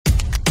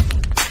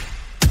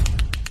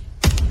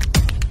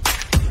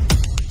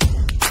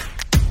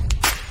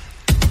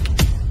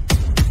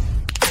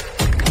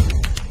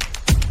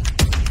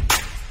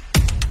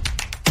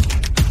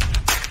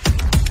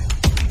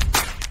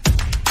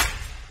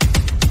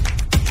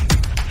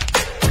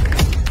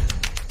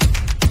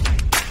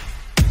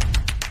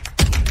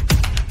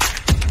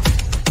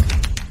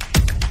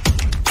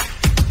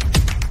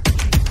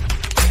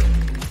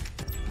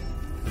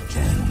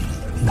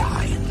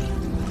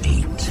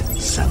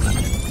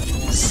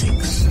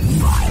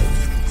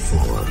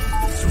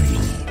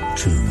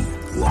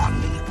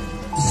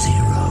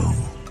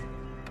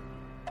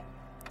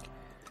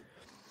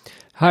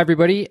Hi,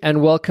 everybody,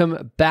 and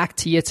welcome back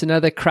to yet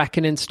another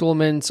cracking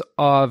installment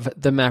of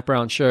the Matt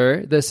Brown Show.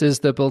 This is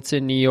the Built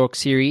in New York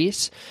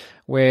series,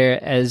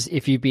 where, as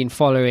if you've been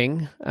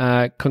following,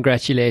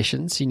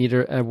 congratulations, you need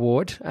an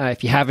award.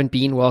 If you haven't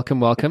been, welcome.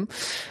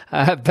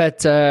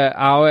 But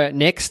our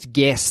next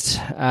guest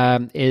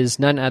is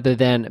none other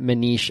than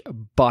Manish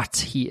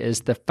Bhatt. He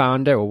is the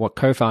founder, or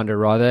co-founder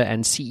rather,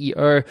 and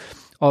CEO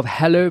of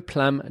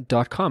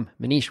HelloPlum.com.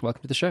 Manish,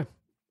 welcome to the show.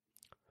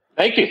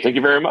 Thank you. Thank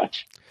you very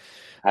much.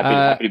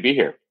 Happy to be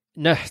here.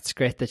 No, it's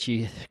great that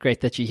you're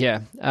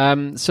here.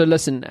 So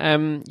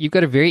listen, you've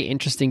got a very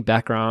interesting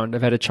background.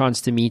 I've had a chance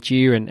to meet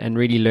you and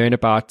really learn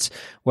about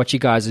what you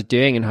guys are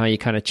doing and how you're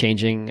kind of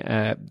changing,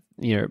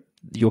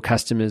 your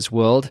customers'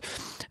 world.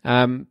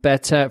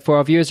 But for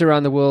our viewers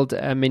around the world,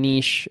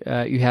 Manish,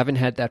 you haven't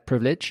had that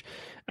privilege.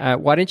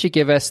 Why don't you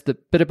give us the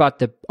bit about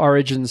the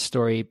origin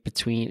story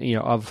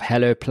of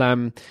Hello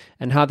Plum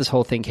and how this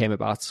whole thing came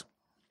about?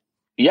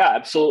 Yeah,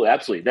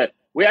 absolutely.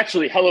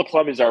 Hello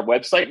Plum is our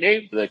website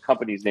name. The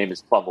company's name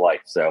is Plum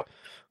Life. So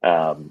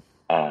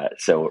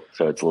it's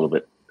a little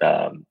bit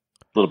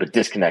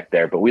disconnect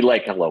there, but we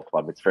like Hello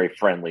Plum. It's very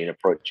friendly and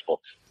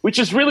approachable, which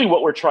is really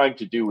what we're trying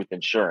to do with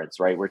insurance,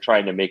 right? We're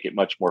trying to make it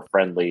much more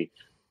friendly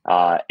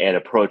and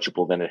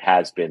approachable than it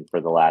has been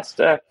for the last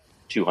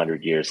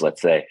 200 years,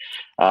 let's say.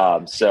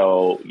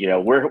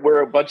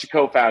 We're a bunch of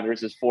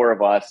co-founders. There's four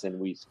of us, and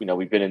we've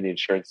been in the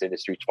insurance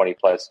industry 20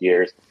 plus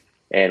years.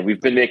 And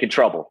we've been making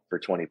trouble for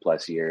 20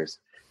 plus years.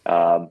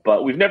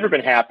 But we've never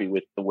been happy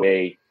with the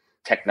way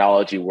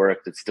technology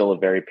works. It's still a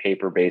very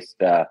paper-based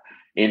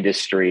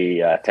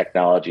industry.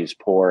 Technology is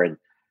poor.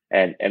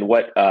 And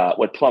what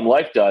Plum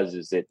Life does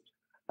is it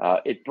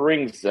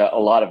brings a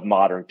lot of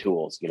modern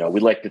tools. We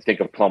like to think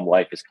of Plum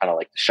Life as kind of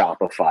like the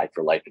Shopify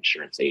for life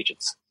insurance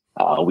agents.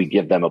 We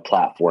give them a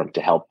platform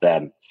to help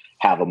them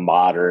have a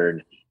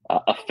modern,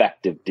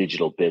 effective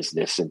digital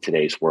business in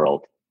today's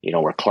world.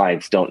 Where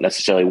clients don't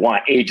necessarily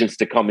want agents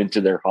to come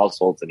into their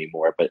households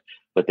anymore, but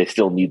they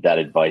still need that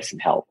advice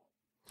and help.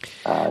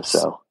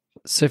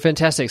 So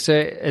fantastic. So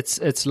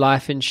it's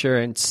life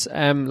insurance.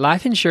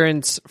 Life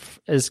insurance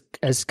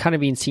has kind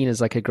of been seen as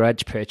like a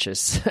grudge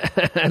purchase.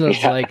 And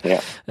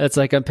it's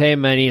like I'm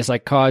paying money. It's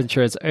like car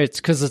insurance. It's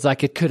because it's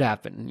like it could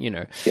happen,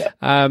 Yeah.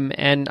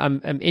 And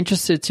I'm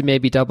interested to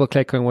maybe double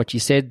click on what you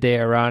said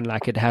there around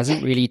like it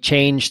hasn't really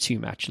changed too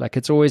much. Like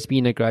it's always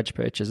been a grudge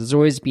purchase. It's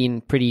always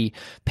been pretty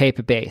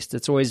paper based.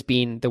 It's always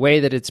been the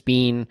way that it's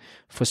been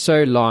for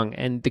so long.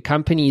 And the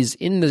companies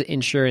in the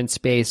insurance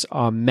space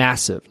are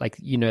massive. Like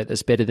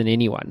this better than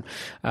anyone.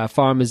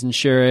 Farmers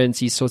Insurance,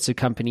 these sorts of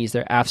companies,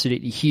 they're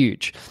absolutely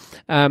huge.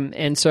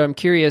 And so I'm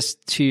curious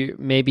to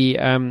maybe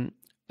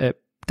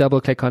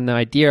double click on the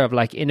idea of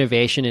like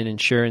innovation in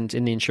insurance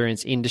in the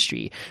insurance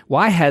industry.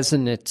 Why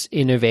hasn't it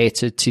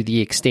innovated to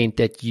the extent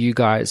that you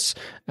guys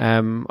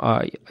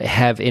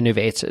have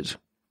innovated?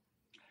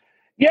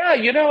 Yeah,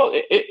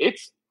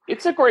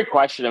 it's a great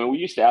question. I mean, we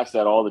used to ask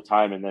that all the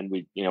time, and then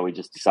we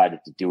just decided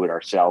to do it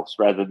ourselves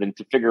rather than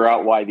to figure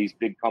out why these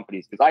big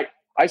companies. Because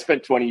I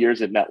spent 20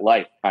 years at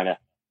MetLife, kind of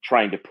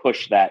trying to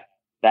push that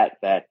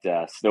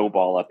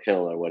snowball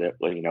uphill, or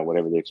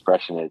whatever the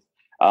expression is.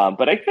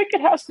 But I think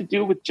it has to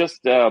do with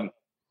just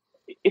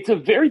it's a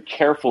very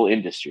careful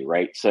industry,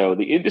 right? So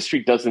the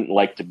industry doesn't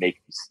like to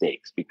make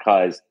mistakes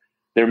because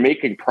they're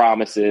making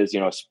promises.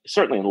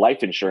 Certainly in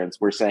life insurance,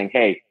 we're saying,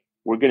 hey,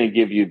 we're going to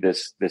give you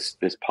this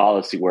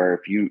policy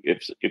where if you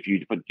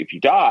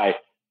die,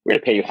 we're going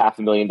to pay you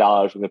 $500,000.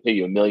 We're going to pay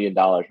you $1 million.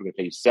 We're going to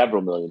pay you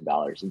several $1 million.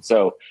 And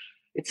so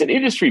it's an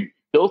industry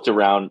built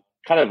around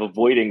kind of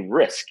avoiding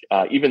risk,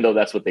 even though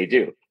that's what they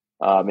do.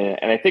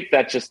 And I think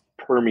that just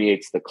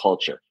permeates the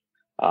culture.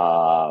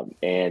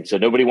 And so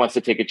nobody wants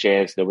to take a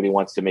chance. Nobody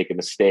wants to make a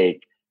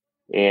mistake.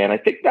 And I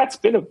think that's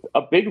been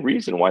a big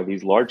reason why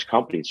these large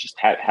companies just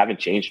haven't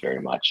changed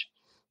very much.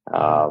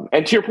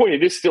 And to your point,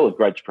 it is still a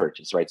grudge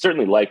purchase, right?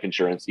 Certainly life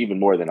insurance, even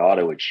more than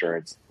auto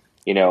insurance.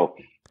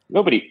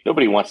 Nobody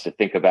wants to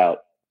think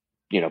about,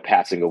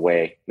 passing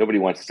away. Nobody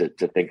wants to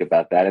think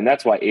about that. And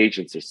that's why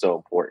agents are so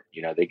important.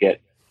 They get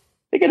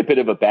a bit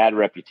of a bad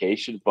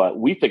reputation, but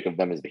we think of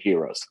them as the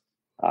heroes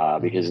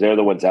because they're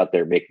the ones out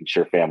there making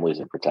sure families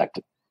are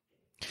protected.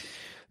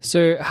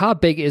 So how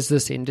big is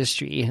this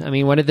industry? I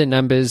mean, one of the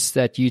numbers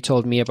that you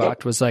told me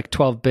about was like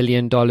 $12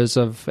 billion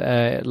of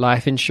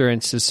life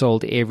insurance is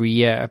sold every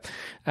year.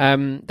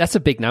 That's a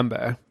big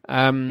number.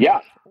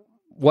 Yeah.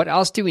 What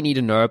else do we need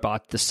to know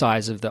about the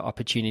size of the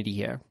opportunity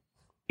here?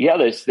 Yeah,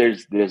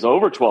 there's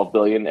over 12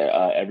 billion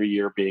every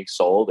year being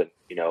sold. And,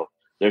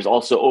 there's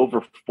also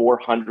over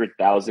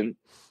 400,000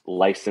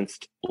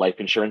 licensed life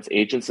insurance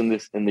agents in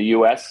the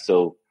US.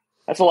 So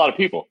that's a lot of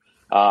people.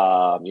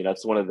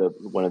 It's one of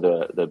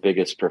the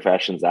biggest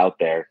professions out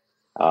there.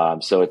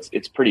 So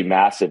it's pretty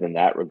massive in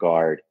that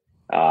regard.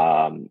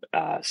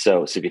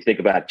 So if you think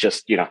about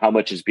just, how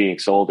much is being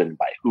sold and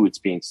by who it's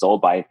being sold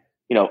by,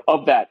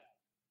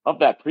 of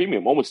that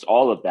premium, almost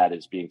all of that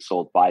is being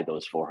sold by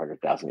those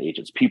 400,000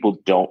 agents. People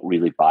don't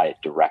really buy it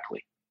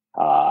directly.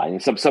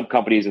 And some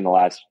companies in the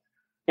last,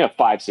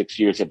 5-6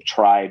 years have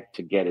tried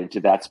to get into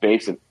that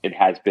space, and it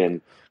has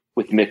been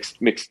with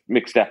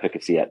mixed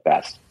efficacy at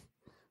best.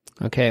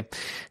 Okay,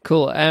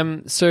 cool.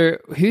 So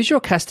who's your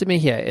customer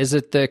here? Is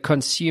it the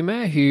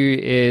consumer who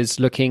is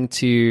looking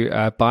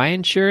to buy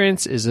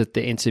insurance? Is it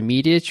the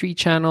intermediary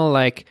channel?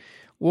 Like,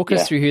 walk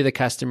us through who the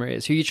customer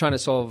is. Who are you trying to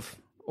solve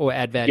or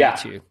add value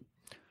to?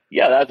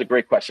 Yeah, that's a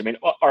great question. I mean,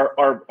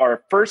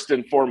 our first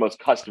and foremost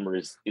customer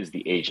is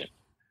the agent,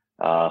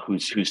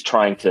 who's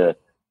trying to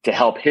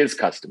help his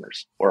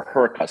customers or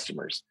her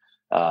customers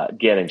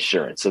get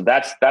insurance. So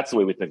that's the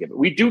way we think of it.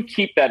 We do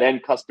keep that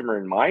end customer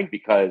in mind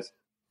because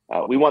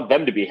we want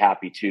them to be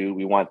happy too.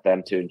 We want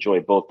them to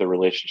enjoy both the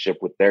relationship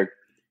with their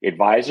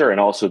advisor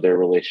and also their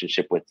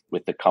relationship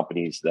with the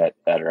companies that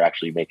are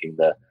actually making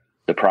the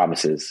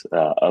promises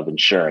of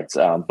insurance.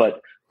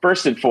 But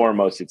first and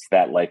foremost, it's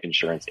that life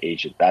insurance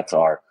agent. That's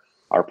our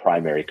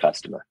primary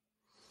customer.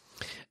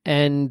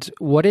 And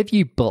what have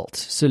you built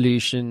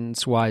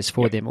solutions wise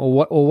for them,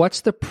 or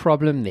what's the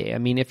problem there? I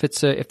mean, if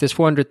there's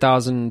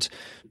 400,000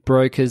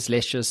 brokers,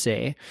 let's just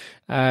say,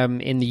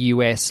 in the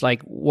US,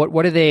 like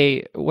what's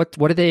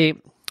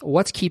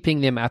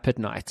keeping them up at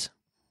night?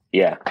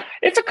 Yeah,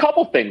 it's a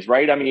couple things,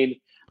 right? I mean,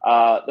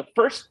 the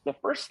first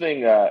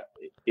thing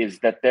is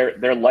that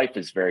their life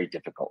is very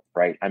difficult,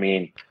 right? I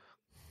mean,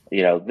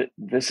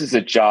 this is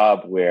a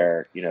job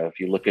where, if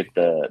you look at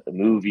the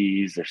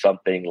movies or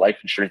something, life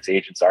insurance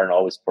agents aren't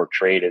always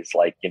portrayed as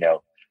like,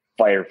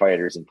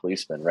 firefighters and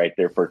policemen, right?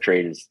 They're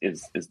portrayed as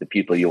the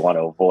people you want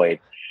to avoid.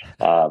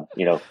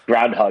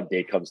 Groundhog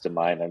Day comes to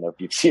mind. I don't know if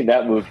you've seen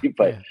that movie,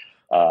 but,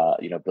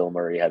 Bill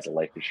Murray has a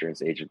life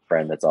insurance agent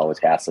friend that's always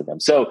hassling them.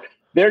 So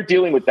they're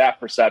dealing with that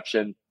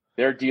perception.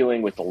 They're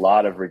dealing with a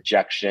lot of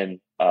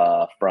rejection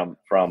from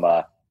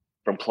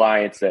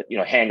clients that,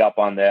 hang up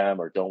on them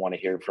or don't want to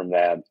hear from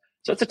them.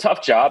 So it's a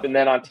tough job. And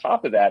then on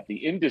top of that, the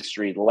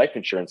industry, the life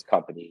insurance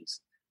companies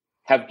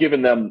have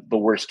given them the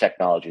worst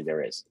technology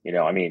there is.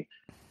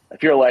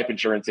 If you're a life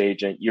insurance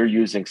agent, you're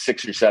using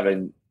 6 or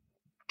 7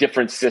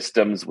 different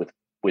systems with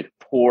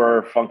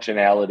poor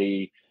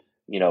functionality,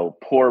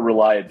 poor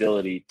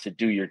reliability to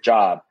do your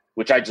job,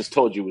 which I just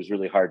told you was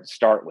really hard to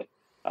start with.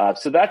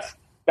 So that's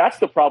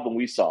the problem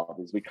we solve,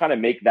 is we kind of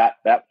make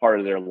that part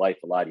of their life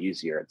a lot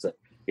easier.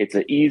 It's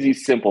an easy,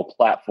 simple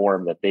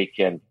platform that they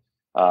can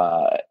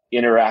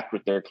interact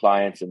with their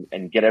clients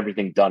and get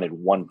everything done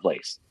in one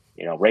place.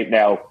 Right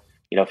now,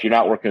 if you're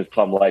not working with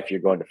Plum Life, you're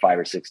going to 5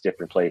 or 6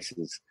 different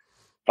places,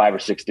 5 or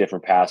 6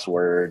 different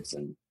passwords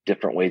and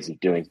different ways of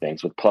doing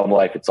things. With Plum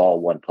Life, it's all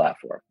one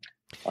platform.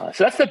 So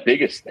that's the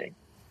biggest thing.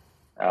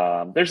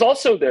 There's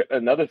also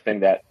another thing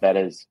that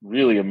has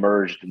really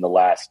emerged in the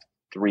last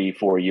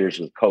 3-4 years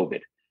with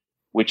COVID,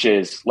 which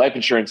is life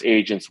insurance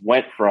agents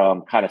went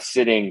from kind of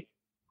sitting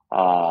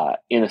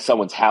in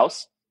someone's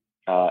house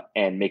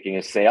and making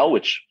a sale,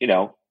 which,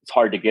 it's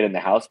hard to get in the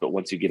house, but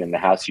once you get in the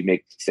house, you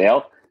make the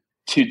sale,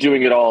 to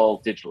doing it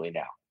all digitally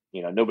now.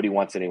 Nobody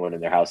wants anyone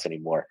in their house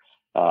anymore.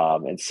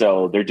 And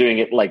so they're doing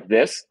it like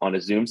this on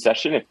a Zoom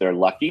session if they're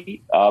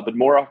lucky. But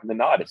more often than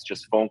not, it's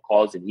just phone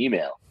calls and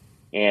email.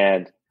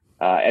 And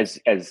as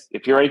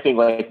if you're anything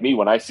like me,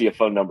 when I see a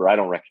phone number I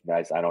don't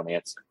recognize, I don't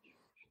answer.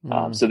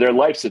 So their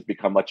lives have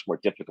become much more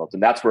difficult.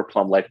 And that's where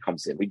Plum Life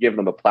comes in. We give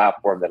them a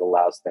platform that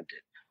allows them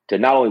to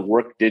not only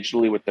work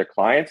digitally with their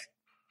clients,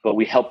 but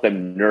we help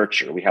them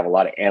nurture. We have a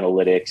lot of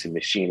analytics and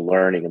machine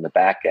learning in the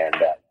back end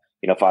that,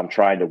 if I'm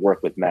trying to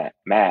work with Matt,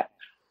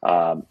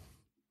 I'm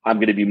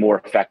going to be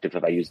more effective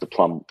if I use the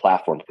Plum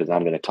platform, because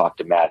I'm going to talk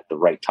to Matt at the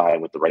right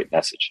time with the right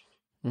message.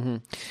 Mm-hmm.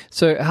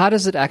 So how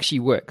does it actually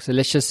work? So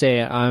let's just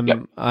say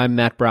I'm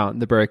Matt Brown,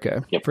 the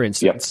broker, for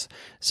instance.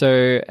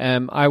 So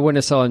I want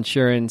to sell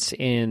insurance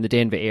in the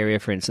Denver area,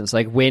 for instance.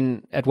 Like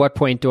at what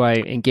point do I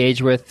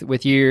engage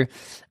with you?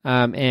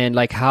 And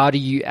like, how do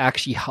you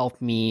actually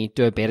help me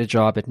do a better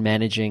job at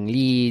managing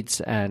leads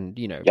and,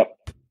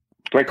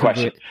 Great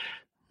question.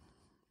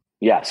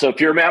 Yeah. So if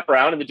you're Matt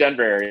Brown in the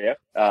Denver area,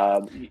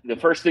 the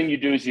first thing you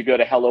do is you go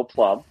to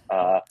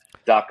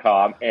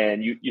helloplum.com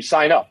and you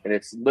sign up, and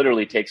it's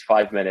literally takes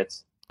 5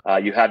 minutes.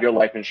 You have your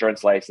life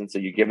insurance license, so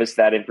you give us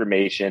that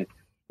information.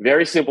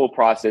 Very simple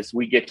process.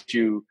 We get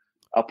you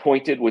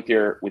appointed with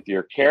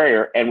your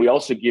carrier, and we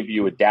also give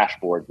you a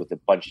dashboard with a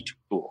bunch of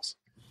tools.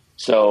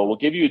 So we'll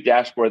give you a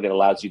dashboard that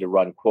allows you to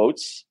run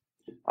quotes.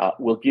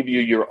 We'll give you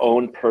your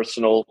own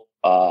personal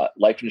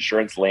life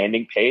insurance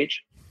landing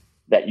page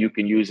that you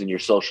can use in your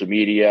social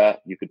media.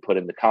 You could put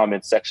in the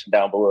comments section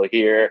down below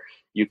here.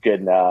 You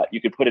could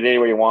put it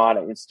anywhere you want,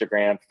 on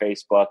Instagram,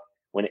 Facebook.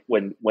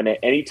 When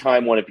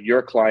anytime one of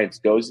your clients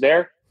goes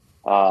there,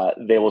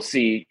 they will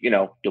see,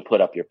 you'll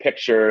put up your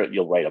picture,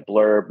 you'll write a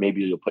blurb,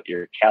 maybe you'll put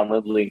your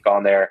Calendly link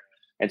on there.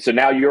 And so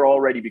now you're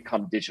already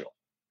become digital.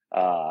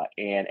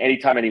 And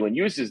anytime anyone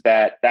uses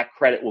that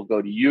credit will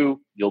go to you.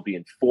 You'll be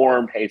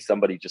informed, hey,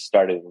 somebody just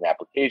started an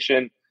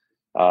application.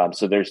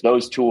 So there's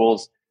those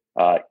tools.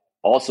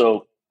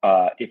 Also,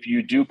 if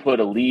you do put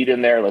a lead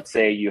in there, let's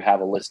say you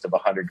have a list of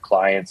 100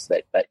 clients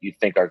that you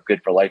think are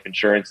good for life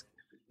insurance,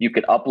 you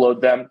can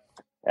upload them.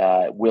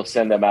 We'll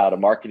send them out a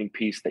marketing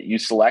piece that you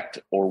select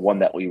or one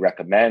that we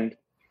recommend.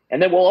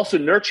 And then we'll also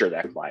nurture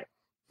that client,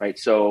 right?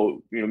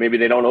 So, maybe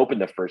they don't open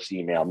the first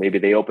email. Maybe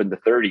they open the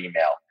third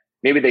email.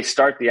 Maybe they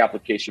start the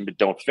application but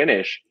don't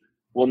finish.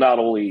 We'll not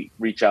only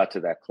reach out to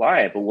that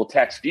client, but we'll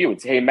text you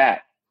and say, hey,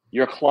 Matt,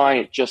 your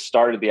client just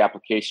started the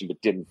application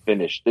but didn't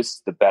finish. This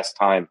is the best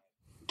time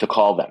to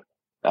call them.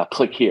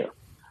 Click here.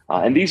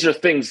 And these are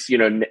things,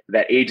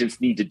 that agents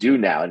need to do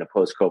now in a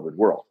post-COVID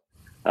world.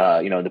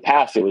 In the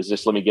past, it was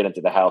just, let me get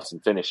into the house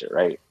and finish it,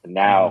 right? And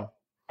now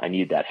I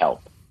need that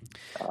help.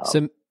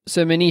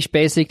 So Manish,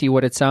 basically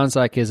what it sounds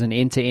like is an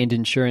end-to-end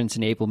insurance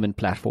enablement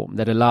platform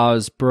that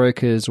allows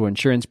brokers or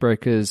insurance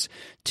brokers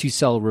to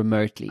sell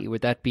remotely.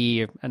 Would that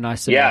be a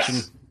nice solution?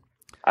 Yes.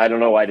 I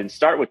don't know why I didn't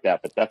start with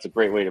that, but that's a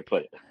great way to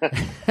put it.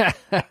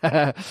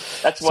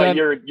 That's why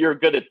you're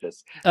good at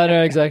this. I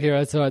know exactly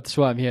right. So that's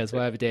why I'm here. That's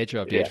why I have a day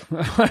job, dude.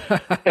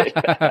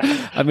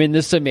 Yeah. I'm in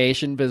the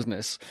summation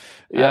business.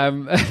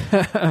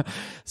 Yeah.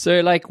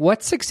 So,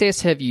 what success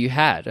have you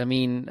had? I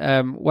mean,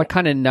 what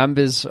kind of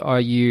numbers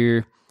are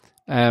you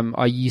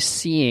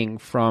seeing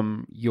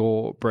from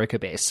your broker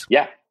base?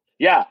 Yeah.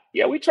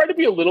 We try to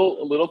be a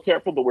little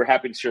careful, but we're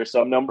happy to share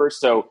some numbers.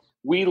 So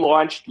we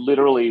launched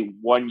literally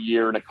 1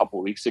 year and a couple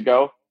of weeks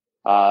ago,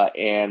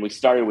 and we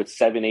started with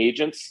 7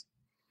 agents,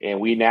 and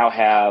we now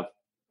have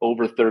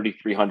over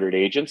 3,300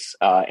 agents,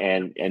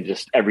 and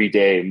just every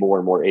day more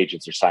and more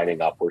agents are signing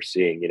up. We're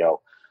seeing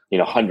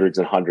hundreds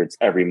and hundreds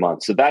every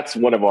month. So that's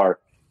one of our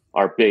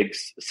big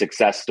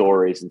success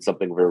stories and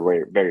something we're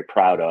very, very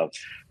proud of.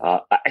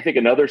 I think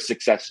another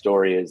success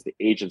story is the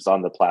agents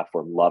on the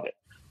platform love it.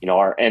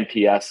 Our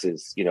NPS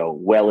is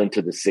well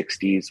into the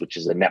 60s, which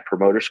is a net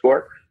promoter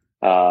score.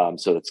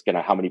 So it's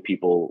how many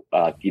people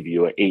give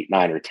you an 8,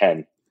 9, or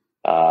 10,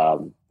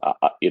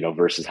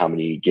 versus how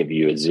many give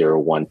you a 0,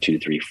 1, 2,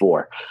 3,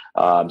 4.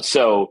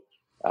 So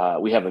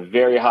we have a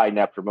very high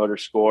net promoter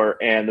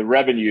score, and the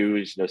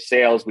revenues,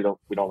 sales. We don't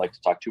like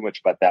to talk too much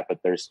about that, but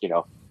there's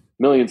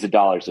millions of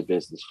dollars of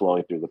business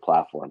flowing through the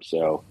platform.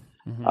 So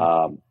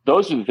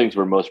those are the things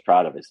we're most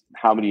proud of: is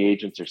how many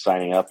agents are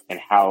signing up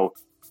and how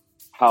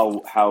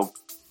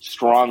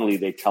strongly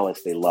they tell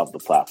us they love the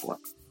platform.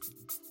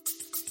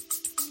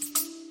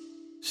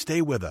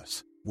 Stay with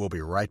us. We'll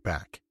be right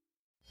back.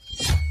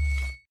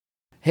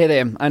 Hey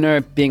there, I know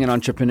being an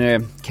entrepreneur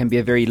can be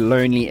a very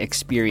lonely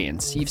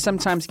experience. You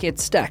sometimes get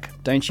stuck,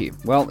 don't you?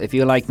 Well, if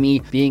you're like me,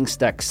 being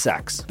stuck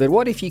sucks. But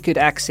what if you could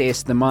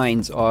access the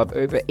minds of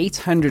over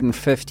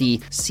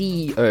 850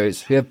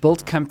 CEOs who have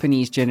built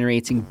companies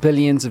generating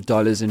billions of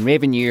dollars in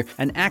revenue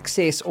and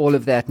access all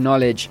of that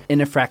knowledge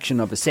in a fraction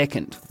of a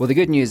second? Well, the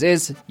good news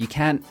is you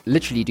can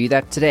literally do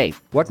that today.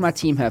 What my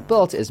team have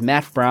built is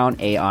Matt Brown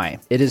AI.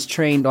 It is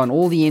trained on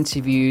all the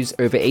interviews,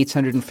 over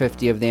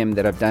 850 of them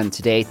that I've done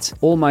to date,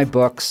 all my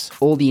books,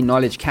 all the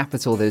knowledge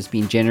capital that has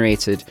been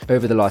generated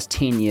over the last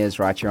 10 years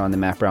right here on the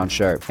Matt Brown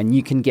Show. And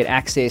you can get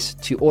access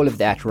to all of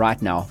that right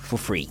now for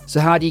free. So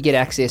how do you get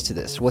access to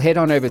this? Well, head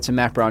on over to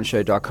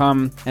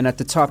mattbrownshow.com, and at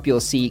the top you'll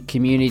see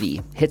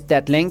community. Hit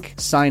that link,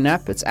 sign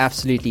up, it's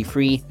absolutely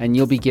free, and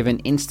you'll be given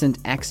instant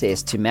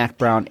access to Matt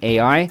Brown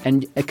AI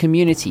and a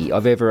community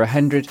of over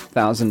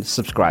 100,000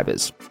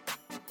 subscribers.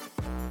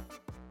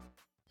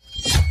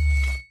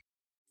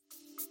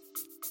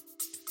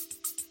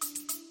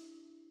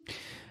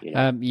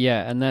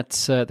 And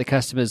that's the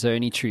customer's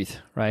only truth,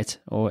 right?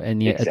 At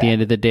the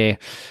end of the day.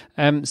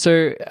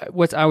 So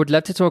what I would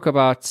love to talk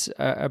about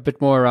a bit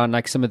more around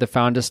some of the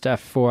founder stuff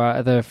for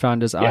other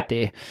founders out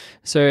there.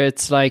 So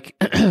it's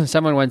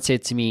someone once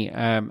said to me,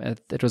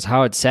 it was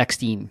Howard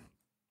Sackstein,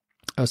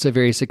 also a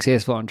very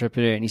successful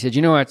entrepreneur, and he said,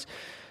 you know what?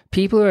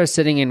 People who are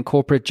sitting in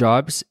corporate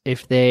jobs,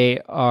 if they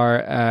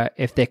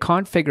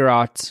can't figure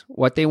out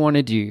what they want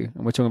to do,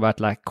 and we're talking about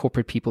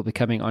corporate people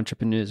becoming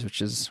entrepreneurs,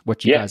 which is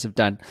what you guys have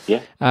done. Yeah.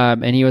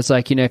 And he was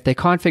like, if they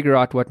can't figure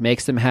out what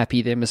makes them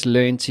happy, they must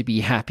learn to be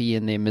happy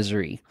in their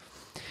misery.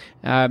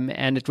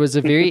 And it was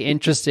a very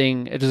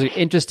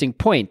interesting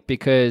point,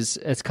 because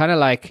it's kind of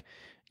like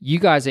you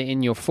guys are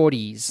in your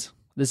 40s.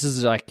 This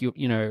is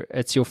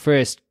it's your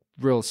first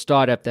real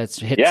startup that's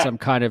hit some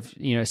kind of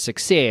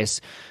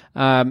success.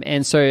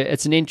 And so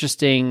it's an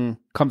interesting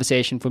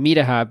conversation for me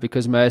to have,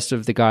 because most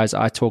of the guys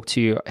I talk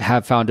to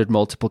have founded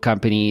multiple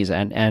companies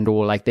and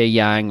or they're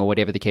young or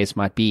whatever the case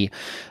might be.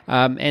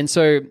 And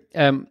so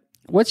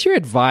what's your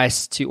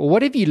advice or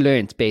what have you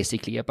learned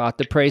basically about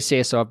the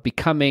process of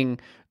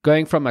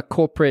going from a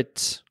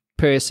corporate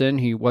person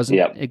who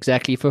wasn't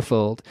exactly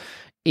fulfilled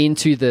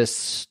into this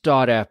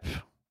startup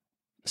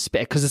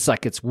spec? Because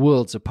it's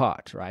worlds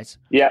apart, right?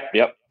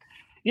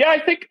 Yeah, I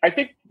think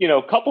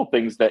a couple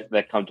things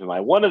that come to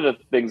mind. One of the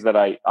things that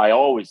I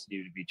always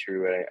knew to be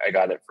true, and I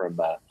got it from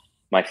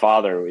my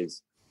father,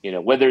 is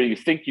whether you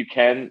think you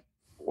can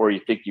or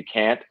you think you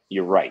can't,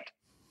 you're right.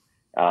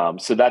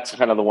 So that's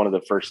kind of one of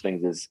the first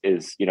things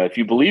is if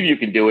you believe you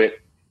can do it,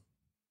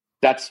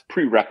 that's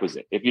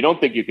prerequisite. If you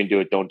don't think you can do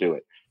it, don't do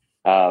it,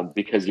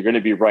 because you're going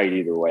to be right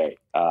either way.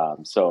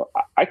 So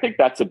I think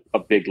that's a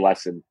big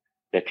lesson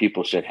that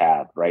people should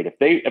have, right?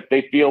 If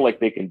they feel like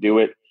they can do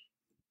it,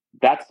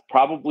 that's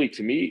probably,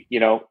 to me,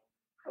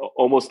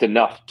 almost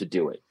enough to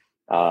do it.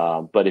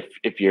 But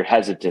if you're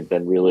hesitant,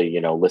 then really,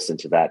 listen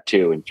to that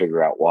too and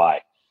figure out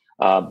why.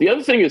 The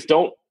other thing is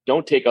don't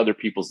take other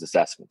people's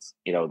assessments.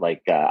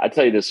 I'll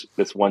tell you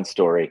this one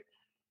story.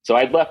 So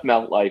I'd left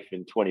MetLife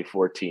in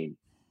 2014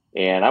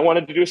 and I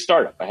wanted to do a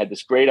startup. I had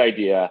this great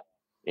idea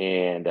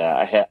and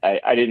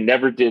I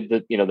never did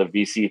the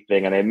VC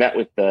thing. And I met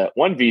with the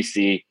one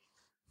VC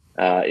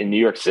in New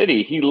York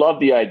City. He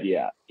loved the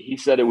idea. He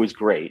said it was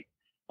great.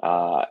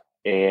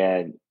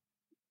 And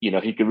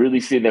he could really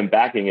see them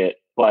backing it,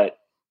 but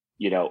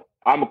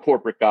I'm a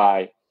corporate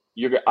guy.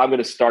 I'm going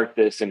to start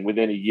this, and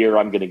within a year,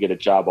 I'm going to get a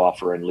job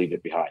offer and leave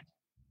it behind.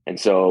 And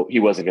so he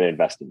wasn't going to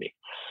invest in me.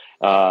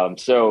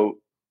 So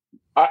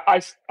I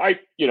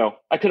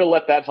could have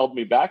let that hold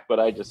me back, but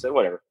I just said,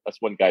 whatever.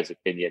 That's one guy's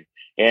opinion.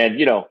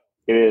 And it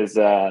is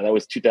that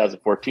was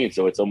 2014,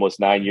 so it's almost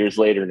 9 years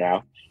later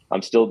now.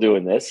 I'm still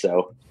doing this,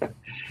 so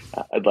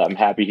I'm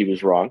happy he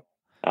was wrong.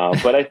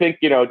 But I think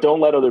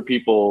don't let other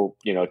people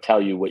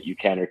tell you what you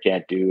can or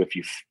can't do. If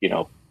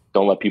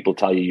don't let people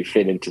tell you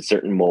fit into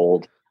certain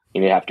mold.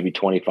 You have to be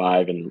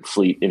 25 and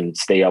sleep and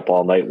stay up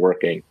all night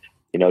working.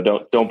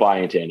 Don't buy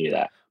into any of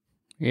that.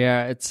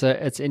 Yeah,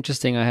 it's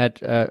interesting. I had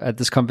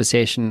this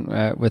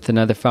conversation with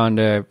another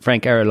founder,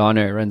 Frank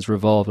Arellano, runs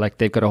Revolve. Like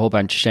they've got a whole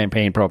bunch of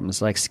champagne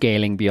problems, like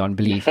scaling beyond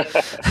belief.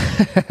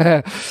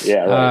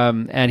 Yeah,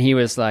 right. And he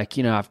was like,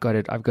 I've got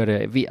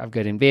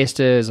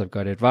investors, I've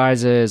got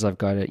advisors, I've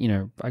got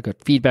I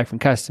got feedback from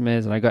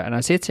customers, and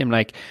I said to him,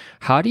 like,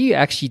 how do you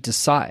actually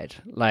decide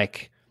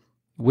like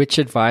which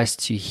advice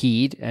to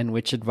heed and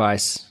which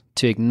advice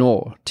to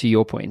ignore? To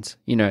your point,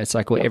 it's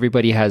like, well,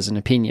 everybody has an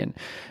opinion.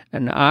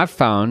 And I've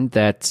found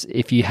that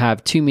if you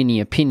have too many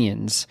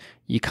opinions,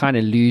 you kind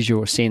of lose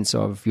your sense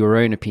of your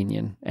own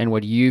opinion and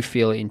what you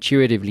feel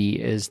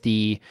intuitively is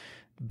the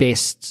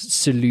best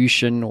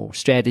solution or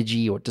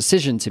strategy or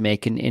decision to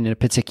make in a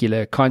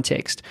particular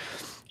context.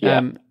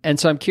 Yeah. And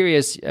so I'm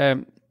curious,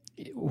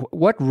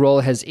 what role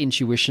has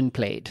intuition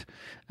played?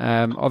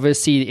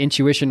 Obviously,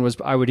 intuition was,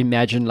 I would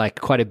imagine, like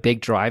quite a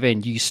big driver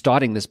in you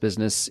starting this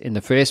business in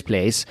the first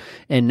place.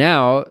 And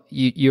now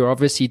you're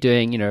obviously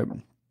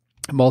doing,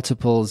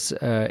 multiples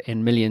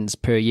in millions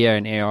per year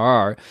in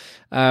ARR.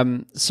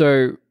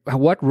 So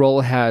what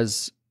role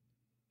has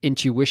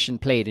intuition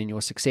played in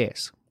your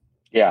success?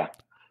 Yeah,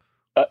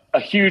 a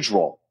huge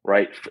role,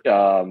 right?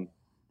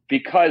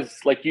 Because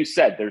like you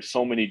said, there's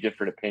so many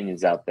different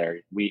opinions out there.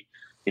 We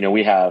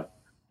have,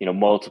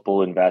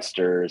 multiple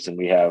investors and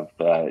we have,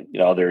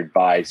 other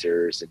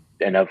advisors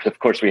and of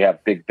course we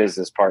have big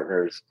business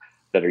partners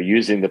that are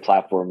using the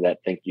platform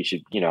that think you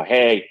should,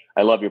 hey,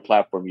 I love your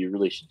platform. You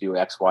really should do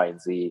X, Y, and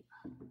Z.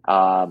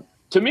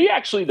 To me,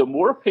 actually, the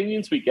more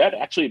opinions we get,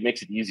 actually, it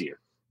makes it easier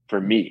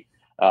for me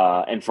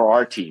and for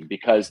our team,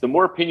 because the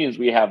more opinions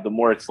we have, the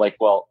more it's like,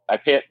 well, I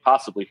can't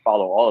possibly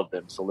follow all of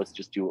them. So let's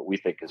just do what we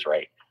think is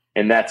right.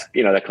 And that's,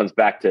 that comes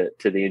back to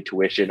the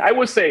intuition. I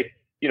would say,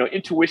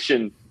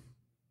 intuition,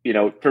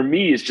 for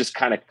me is just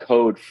kind of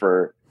code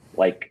for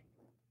like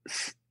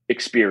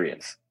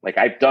experience. Like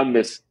I've done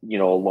this, a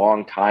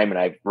long time and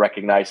I've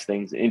recognized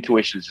things.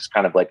 Intuition is just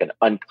kind of like an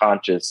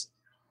unconscious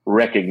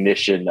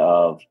recognition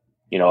of,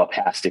 a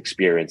past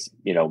experience,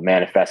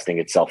 manifesting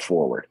itself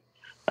forward,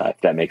 if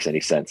that makes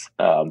any sense.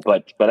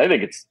 But I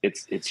think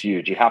it's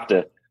huge. You have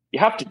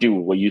to do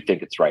what you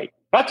think it's right.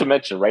 Not to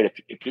mention, right,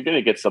 if you're going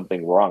to get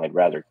something wrong, I'd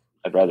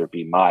rather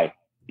be my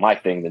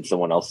thing than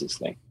someone else's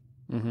thing.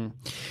 Mm-hmm.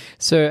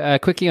 So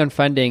quickly on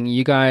funding,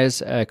 you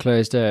guys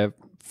closed a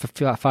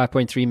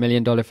 $5.3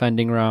 million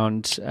funding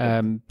round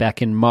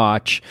back in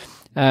March.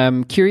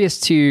 Curious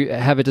to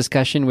have a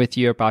discussion with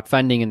you about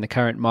funding in the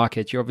current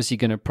market. You're obviously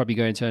going to probably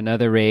go into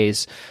another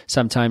raise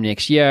sometime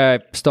next year.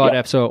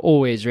 Startups are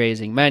always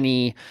raising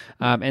money.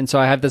 And so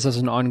I have this as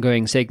an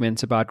ongoing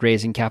segment about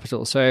raising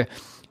capital. So,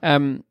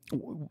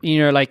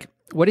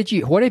 what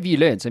have you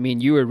learned? I mean,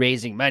 you were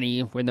raising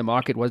money when the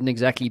market wasn't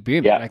exactly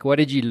booming. Yeah. Like, what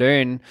did you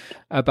learn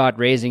about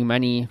raising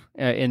money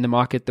in the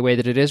market the way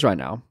that it is right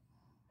now?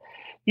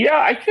 Yeah,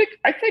 I think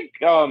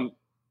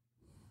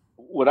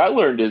what I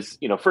learned is,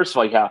 first of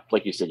all,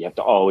 like you said, you have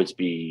to always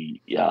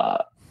be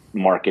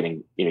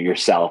marketing,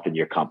 yourself and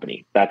your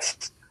company.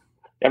 That's,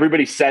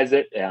 everybody says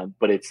it,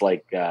 but it's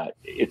like,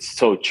 it's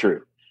so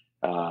true.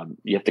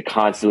 You have to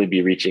constantly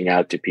be reaching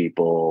out to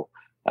people,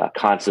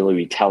 constantly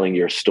be telling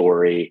your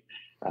story,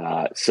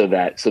 so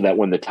that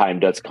when the time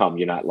does come,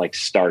 you're not like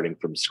starting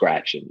from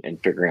scratch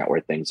and figuring out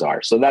where things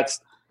are. So that's,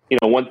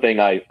 one thing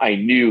I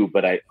knew,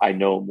 but I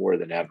know more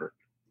than ever.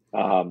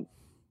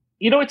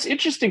 It's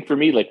interesting for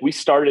me. Like we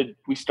started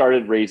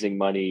raising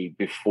money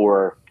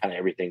before kind of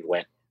everything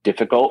went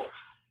difficult.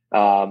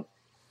 I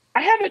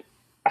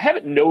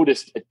haven't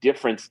noticed a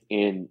difference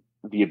in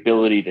the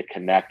ability to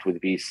connect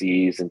with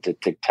VCs and to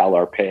tell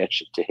our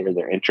pitch, to hear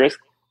their interest.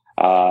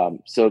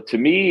 So to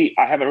me,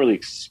 I haven't really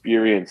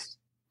experienced,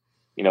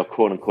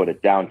 quote unquote, a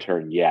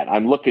downturn yet.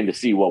 I'm looking to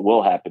see what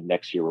will happen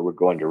next year where we're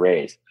going to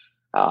raise.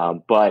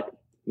 But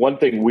one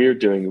thing we're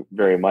doing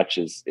very much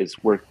is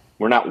we're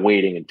we're not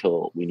waiting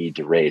until we need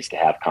to raise to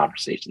have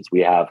conversations.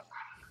 We have,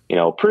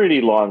 a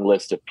pretty long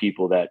list of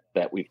people that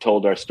we've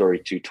told our story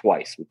to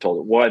twice. We've told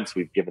it once,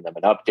 we've given them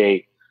an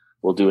update.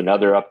 We'll do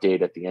another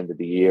update at the end of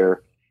the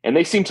year. And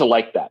they seem to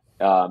like that.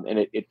 And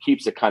it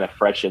keeps it kind of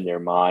fresh in their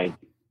mind.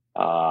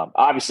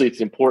 Obviously,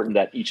 it's important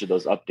that each of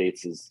those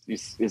updates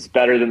is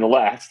better than the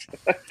last.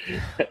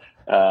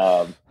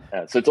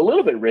 So it's a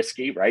little bit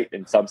risky, right,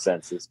 in some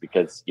senses,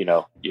 because,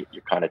 you're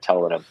kind of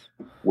telling them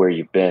where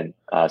you've been.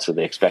 So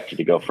they expect you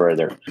to go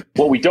further.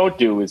 What we don't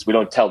do is we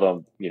don't tell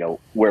them,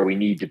 where we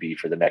need to be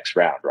for the next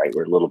round, right?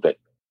 We're a little bit,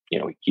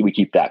 we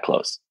keep that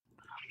close.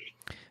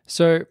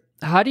 So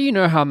how do you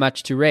know how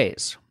much to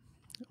raise?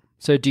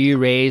 So do you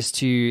raise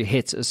to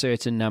hit a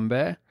certain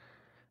number?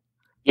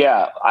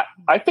 Yeah,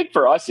 I think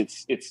for us,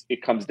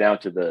 it comes down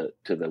to the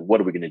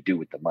what are we going to do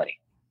with the money,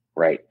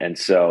 right? And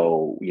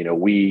so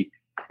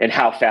and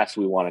how fast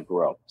we want to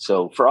grow.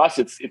 So for us,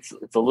 it's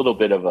a little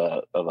bit of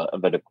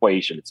an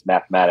equation. It's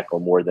mathematical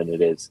more than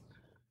it is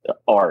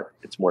art.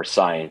 It's more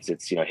science.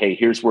 It's hey,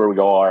 here's where we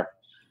are.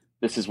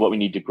 This is what we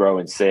need to grow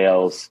in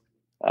sales.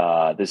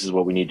 This is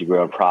what we need to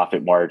grow in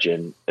profit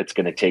margin. It's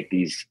going to take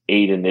these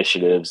 8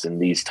 initiatives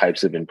and these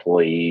types of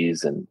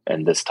employees and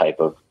this type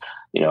of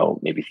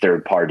maybe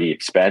third-party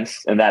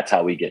expense. And that's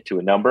how we get to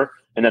a number.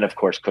 And then, of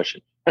course,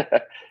 cushion.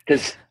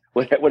 Because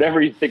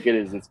whatever you think it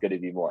is, it's going to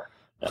be more.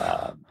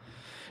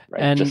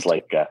 Right. And just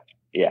like,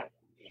 yeah.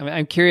 I mean,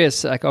 I'm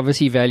curious, like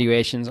obviously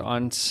valuations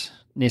aren't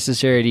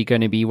necessarily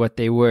going to be what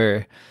they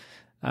were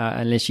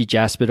unless you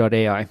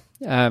Jasper.ai.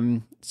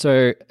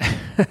 So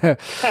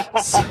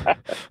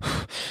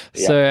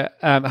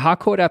how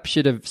caught up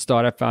should a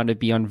startup founder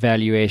be on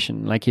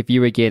valuation? Like if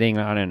you were getting,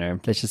 I don't know,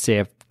 let's just say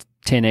a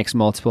 10x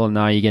multiple, and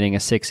now you're getting a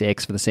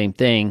 6x for the same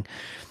thing,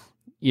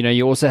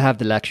 you also have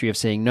the luxury of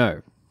saying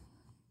no.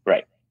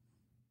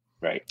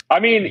 Right. I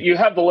mean, you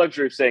have the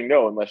luxury of saying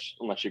no unless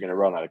you're going to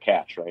run out of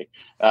cash, right?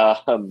 I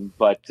don't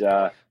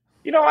know.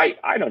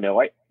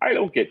 I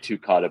don't get too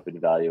caught up in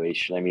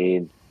valuation. I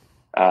mean,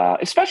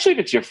 especially if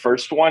it's your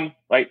first one,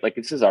 right? Like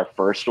this is our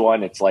first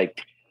one. It's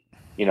like,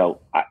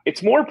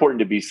 it's more important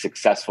to be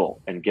successful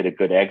and get a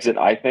good exit,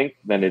 I think,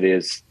 than it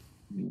is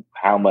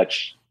how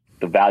much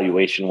the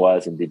valuation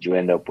was, and did you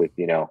end up with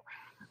 14%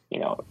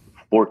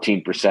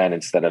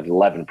 instead of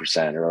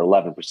 11% or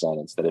 11%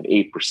 instead of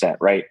 8%,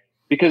 right?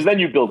 Because then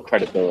you build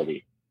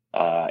credibility,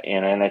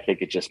 and I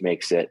think it just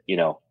makes it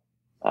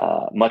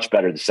much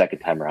better the second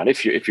time around.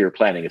 If you're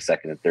planning a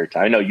second and third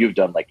time, I know you've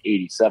done like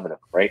 87 of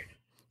them, right?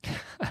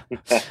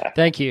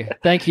 Thank you,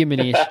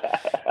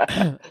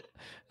 Manish.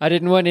 I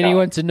didn't want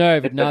anyone to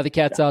know, but now the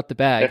cat's out the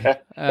bag.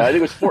 I think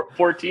it was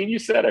 14. You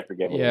said, I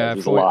forget. It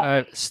was a lot.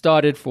 I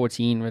started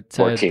 14 with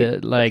 14.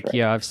 right.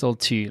 I've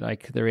sold 2.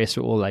 Like the rest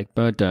are all like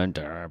dun.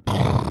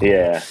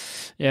 Yeah.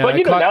 Yeah. But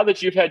now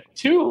that you've had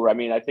 2, I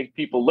mean, I think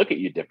people look at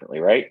you differently,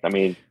 right? I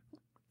mean,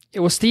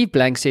 well, Steve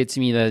Blank said to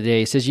me the other day,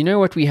 he says, "You know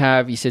what we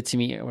have?" He said to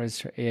me, I was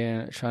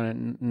trying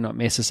to not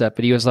mess this up,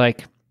 but he's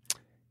like,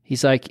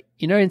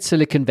 in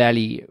Silicon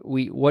Valley,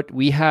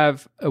 we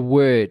have a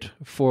word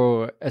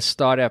for a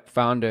startup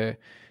founder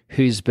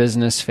whose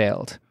business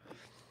failed.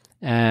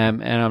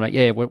 And I'm like,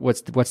 yeah,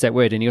 what's that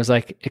word? And he was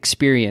like,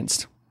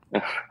 experienced.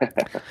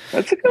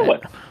 That's a good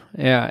one.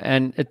 Yeah,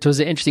 and it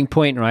was an interesting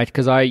point, right?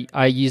 Because I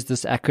use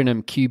this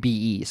acronym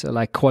QBE, so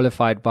like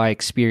qualified by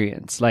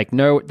experience. Like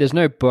there's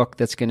no book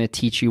that's going to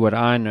teach you what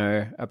I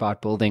know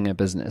about building a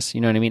business.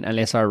 You know what I mean?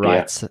 Unless I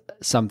write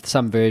some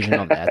version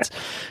of that,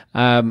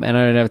 and I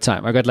don't have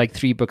time. I got like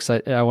 3 books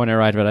I want to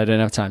write, but I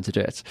don't have time to do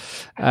it.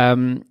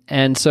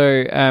 And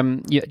so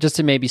just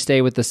to maybe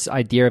stay with this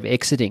idea of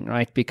exiting,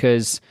 right?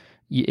 Because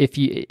if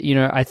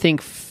I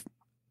think.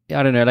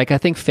 I don't know, like I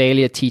think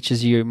failure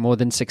teaches you more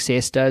than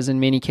success does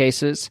in many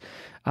cases.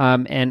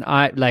 And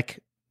I've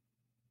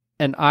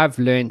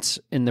learned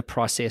in the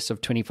process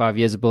of 25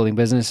 years of building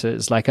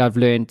businesses, like I've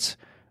learned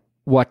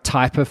what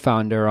type of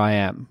founder I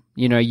am.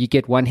 You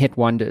get one-hit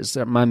wonders.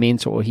 My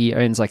mentor, he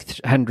owns like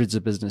hundreds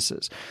of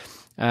businesses.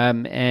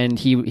 And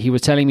he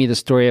was telling me the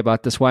story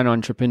about this one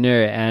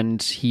entrepreneur,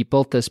 and he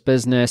built this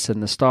business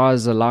and the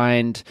stars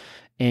aligned,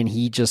 and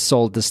he just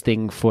sold this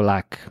thing for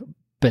like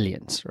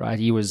billions, right?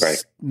 He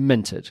was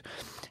minted.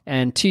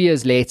 And 2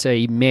 years later,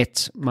 he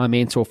met my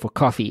mentor for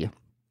coffee,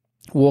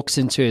 walks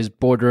into his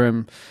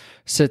boardroom,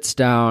 sits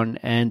down,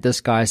 and this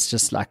guy's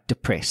just like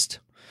depressed.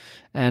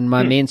 And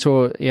my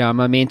mentor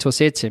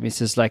said to him, he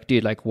says like,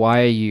 dude, like,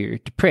 why are you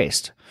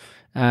depressed?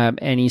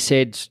 And he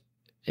said,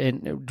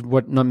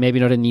 maybe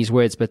not in these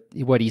words, but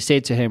what he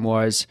said to him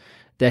was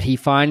that he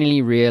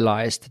finally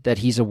realized that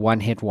he's a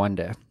one-hit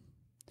wonder.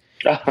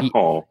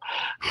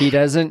 He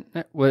doesn't.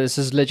 Well, this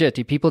is legit.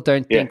 People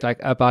don't think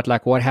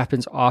about what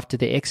happens after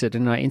the exit.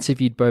 And I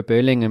interviewed Bo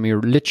Burlingham,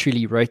 who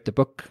literally wrote the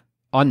book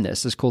on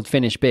this. It's called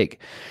Finish Big.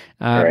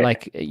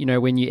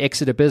 When you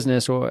exit a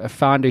business, or a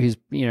founder who's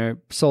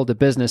sold a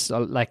business,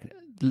 like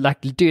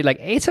 80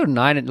 or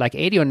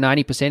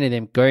 90% of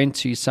them go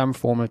into some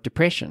form of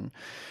depression,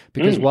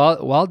 because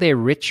while they're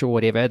rich or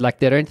whatever, like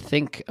they don't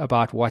think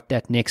about what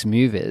that next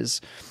move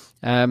is.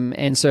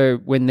 And so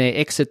when they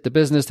exit the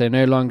business, they're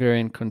no longer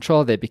in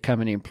control. They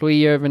become an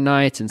employee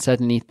overnight, and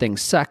suddenly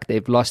things suck.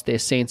 They've lost their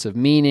sense of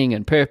meaning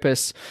and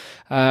purpose.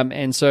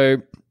 And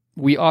so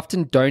we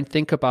often don't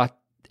think about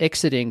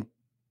exiting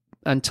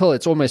until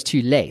it's almost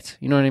too late.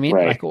 You know what I mean?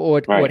 Right. Or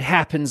it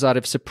happens out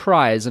of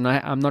surprise, and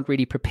I'm not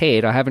really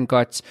prepared. I haven't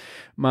got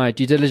my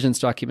due diligence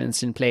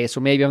documents in place, or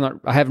maybe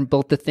I haven't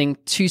built the thing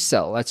to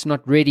sell. It's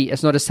not ready.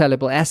 It's not a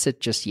sellable asset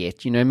just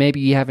yet.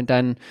 Maybe you haven't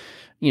done,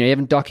 you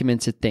haven't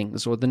documented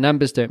things, or the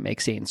numbers don't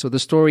make sense, or the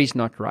story's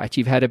not right.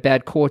 You've had a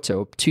bad quarter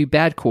or 2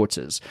 bad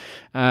quarters,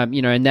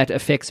 and that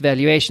affects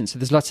valuation. So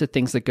there's lots of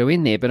things that go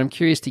in there, but I'm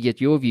curious to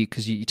get your view,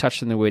 because you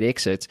touched on the word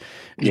exit.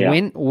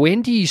 Yeah.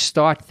 When do you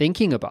start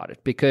thinking about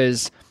it?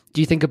 Because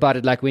do you think about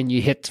it like when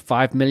you hit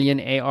 5 million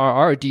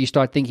ARR, or do you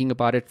start thinking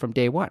about it from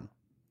day one?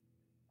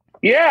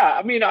 Yeah.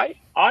 I mean, I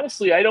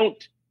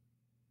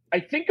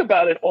think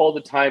about it all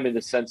the time, in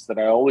the sense that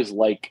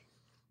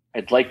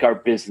I'd like our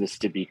business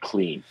to be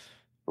clean.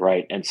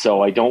 Right. And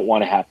so I don't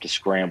want to have to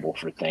scramble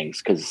for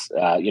things, because,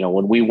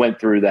 when we went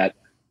through that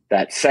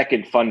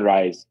second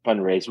fundraise,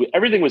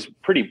 everything was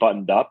pretty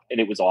buttoned up,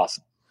 and it was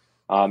awesome.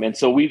 And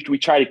so we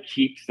try to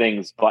keep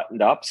things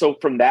buttoned up. So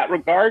from that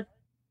regard,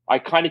 I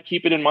kind of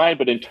keep it in mind.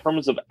 But in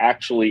terms of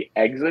actually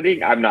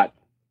exiting, I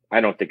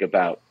don't think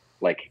about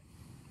like,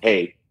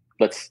 hey,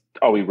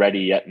 are we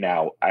ready yet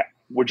now?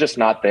 We're just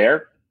not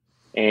there.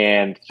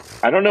 And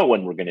I don't know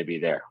when we're going to be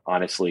there,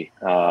 honestly.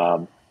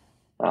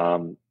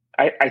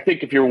 I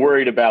think if you're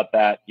worried about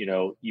that,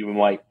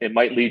 it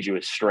might lead you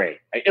astray,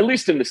 at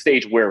least in the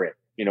stage we're in.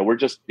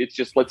 It's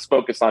just let's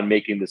focus on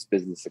making this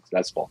business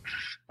successful.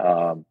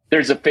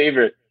 There's a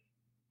favorite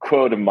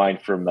quote of mine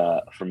from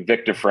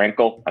Viktor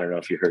Frankl. I don't know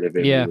if you heard of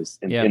it. Yeah. He was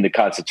in the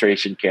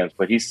concentration camps,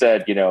 but he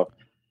said,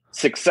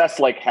 success,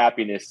 like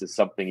happiness, is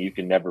something you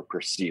can never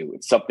pursue.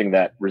 It's something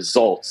that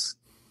results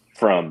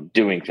from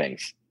doing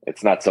things.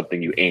 It's not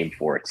something you aim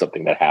for. It's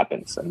something that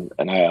happens. And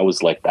I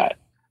always like that.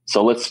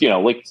 So we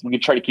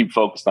can try to keep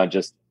focused on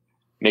just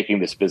making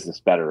this business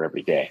better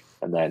every day.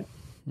 And then,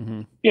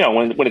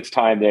 when it's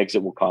time, the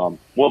exit will come.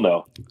 We'll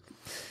know.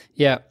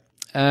 Yeah.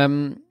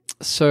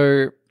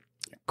 So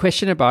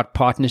question about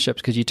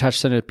partnerships, because you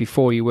touched on it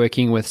before. You're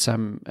working with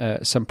some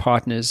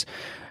partners.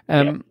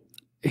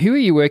 Who are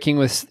you working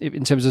with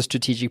in terms of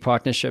strategic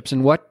partnerships,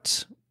 and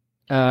what,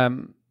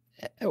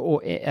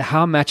 or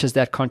how much has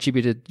that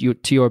contributed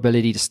to your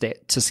ability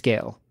to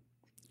scale?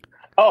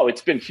 Oh,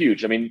 it's been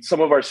huge. I mean, some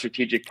of our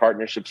strategic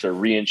partnerships are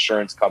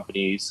reinsurance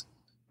companies,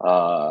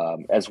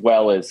 as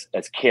well as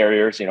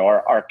carriers.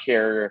 Our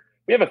carrier,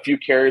 we have a few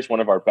carriers. One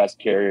of our best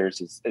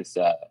carriers is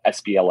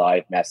SBLI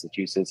of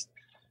Massachusetts.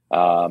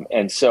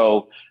 And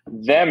so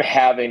them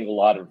having a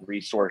lot of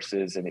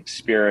resources and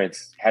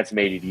experience has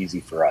made it easy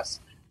for us.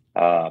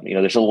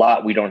 There's a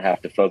lot we don't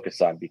have to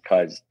focus on,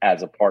 because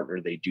as a partner,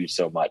 they do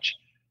so much.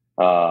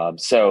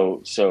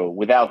 So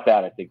without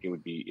that, I think it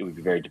would be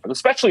very difficult,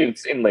 especially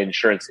in the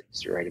insurance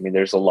industry, right? I mean,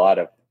 there's a lot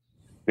of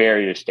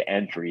barriers to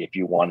entry if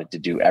you wanted to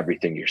do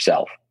everything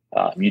yourself.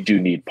 You do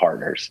need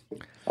partners.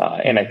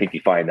 And I think you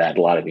find that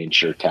a lot of the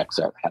insurtechs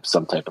have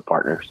some type of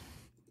partners.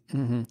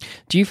 Mm-hmm.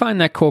 Do you find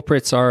that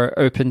corporates are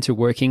open to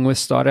working with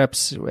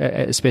startups,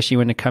 especially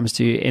when it comes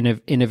to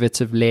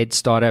innovative-led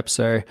startups?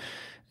 So,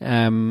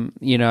 I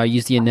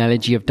use the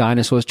analogy of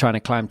dinosaurs trying to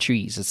climb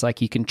trees. It's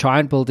like you can try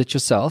and build it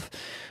yourself,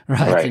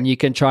 right? And you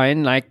can try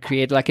and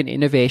create an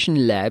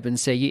innovation lab and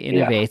say you're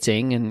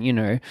innovating,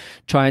 and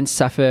try and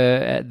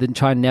suffer, then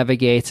try and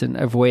navigate and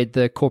avoid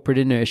the corporate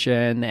inertia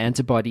and the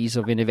antibodies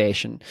of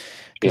innovation.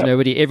 Because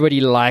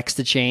everybody likes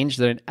to change.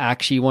 They don't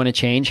actually want to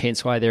change.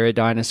 Hence why they're a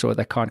dinosaur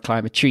that can't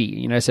climb a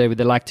tree. So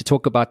they like to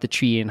talk about the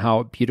tree and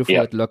how beautiful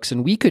it looks.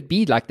 And we could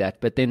be like that,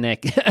 but then they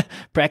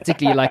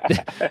practically like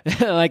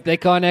they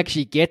can't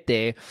actually get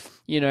there.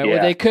 Or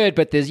they could,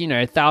 but there's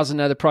 1,000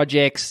 other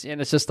projects,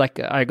 and it's just like,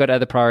 I got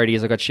other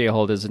priorities. I got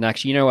shareholders, and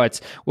actually,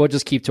 we'll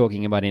just keep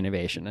talking about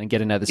innovation and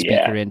get another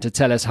speaker in to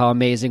tell us how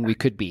amazing we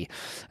could be.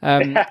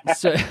 I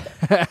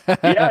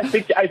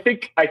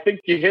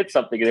think you hit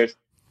something. There's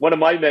one of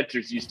my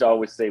mentors used to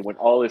always say, when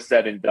all is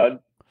said and done,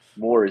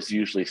 more is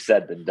usually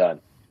said than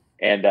done.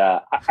 And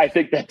I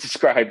think that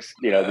describes,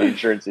 the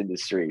insurance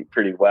industry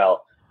pretty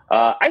well.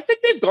 I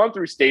think they've gone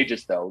through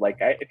stages, though.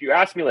 If you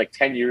asked me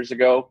 10 years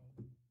ago,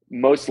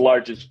 most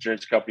large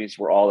insurance companies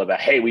were all about,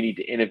 hey, we need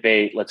to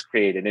innovate. Let's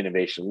create an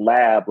innovation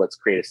lab. Let's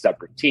create a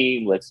separate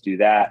team. Let's do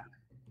that.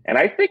 And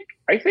I think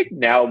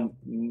now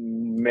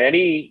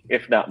many,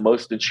 if not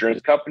most,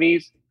 insurance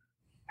companies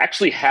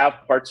actually have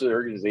parts of their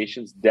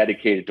organizations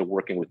dedicated to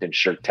working with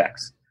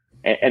insurtechs.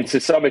 And to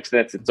some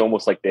extent, it's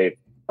almost like I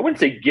wouldn't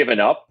say given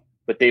up,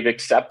 but they've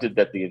accepted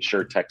that the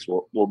insurtechs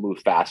will move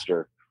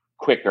faster,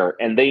 quicker.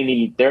 And they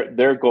need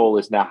their goal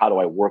is now, how do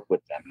I work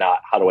with them? Not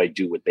how do I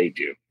do what they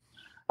do?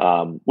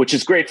 Which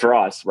is great for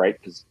us, right?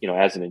 Because,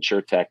 as an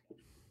insurtech,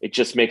 it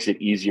just makes it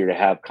easier to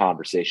have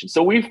conversations.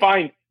 So we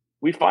find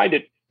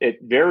it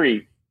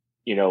very,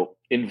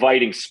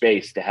 inviting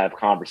space to have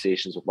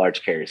conversations with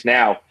large carriers.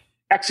 Now,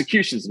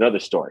 execution is another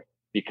story,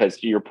 because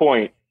to your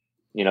point,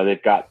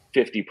 they've got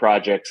 50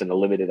 projects and a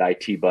limited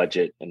IT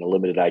budget and a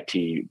limited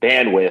IT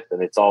bandwidth.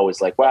 And it's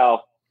always like,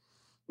 well,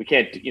 we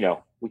can't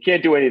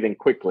do anything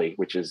quickly,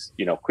 which is,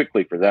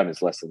 quickly for them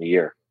is less than a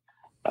year,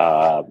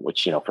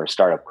 which, for a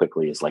startup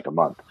quickly is like a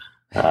month.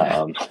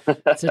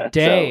 It's a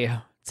day.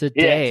 So, it's a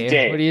day. It's a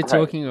day. What are you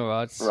talking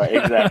about? Right.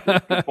 Exactly.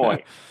 Good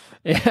point.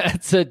 Yeah,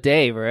 it's a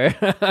day, bro.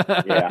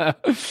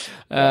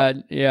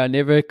 Yeah.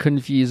 Never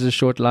confuse a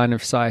short line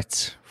of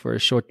sight for a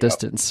short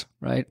distance,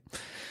 right?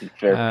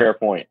 Fair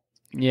point.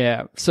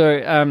 Yeah.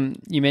 So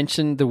you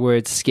mentioned the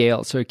word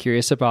scale. So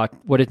curious about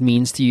what it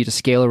means to you to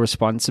scale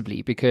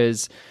responsibly,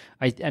 because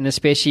and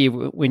especially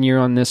when you're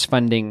on this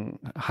funding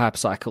hype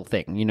cycle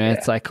thing,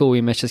 it's like, cool, we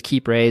must just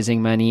keep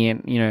raising money,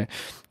 and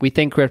we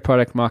think we're at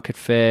product market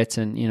fit,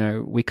 and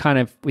we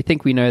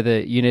think we know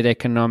the unit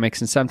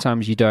economics, and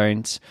sometimes you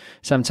don't.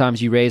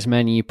 Sometimes you raise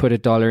money, you put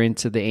 $1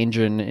 into the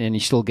engine, and you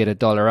still get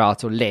 $1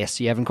 out or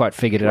less. You haven't quite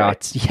figured it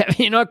out.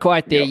 You're not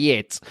quite there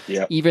yet,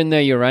 even though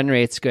your run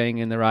rate's going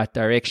in the right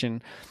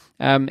direction.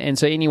 And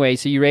so anyway,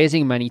 so you're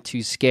raising money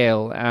to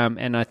scale,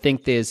 and I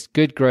think there's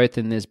good growth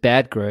and there's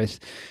bad growth.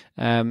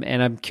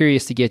 And I'm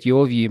curious to get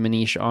your view,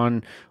 Manish,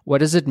 on what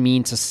does it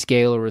mean to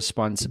scale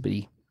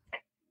responsibly?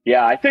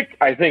 Yeah, I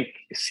think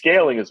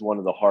scaling is one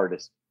of the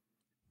hardest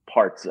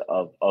parts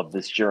of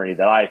this journey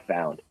that I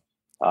found,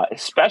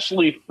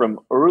 especially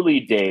from early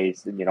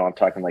days. And, I'm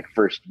talking like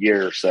first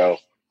year or so,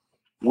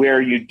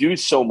 where you do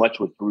so much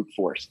with brute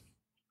force.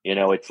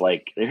 It's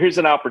like, here's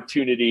an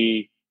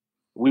opportunity.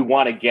 We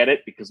want to get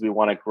it because we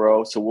want to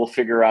grow. So we'll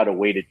figure out a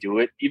way to do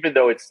it, even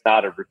though it's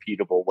not a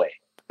repeatable way.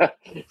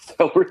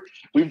 So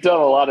we've done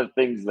a lot of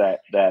things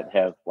that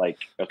have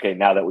okay,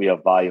 now that we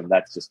have volume,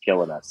 that's just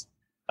killing us.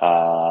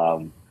 I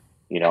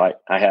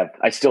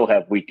still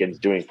have weekends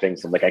doing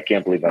things. I'm like, I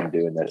can't believe I'm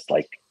doing this.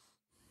 Like,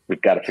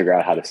 we've got to figure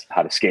out how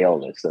to scale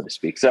this, so to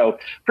speak. So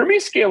for me,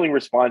 scaling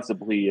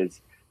responsibly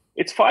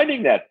it's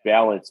finding that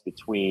balance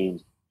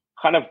between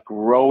kind of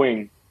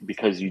growing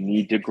because you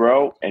need to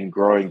grow and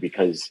growing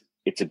because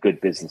it's a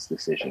good business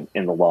decision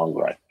in the long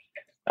run.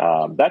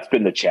 That's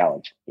been the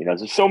challenge.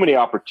 There's so many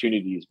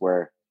opportunities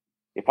where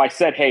if I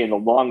said, hey, in the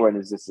long run,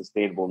 is this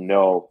sustainable?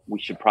 No, we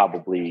should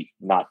probably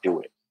not do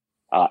it.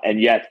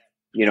 And yet,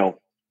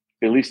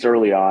 at least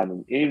early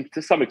on, and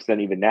to some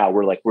extent, even now,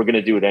 we're going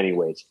to do it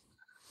anyways.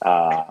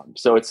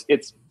 So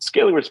it's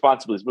scaling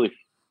responsibly is really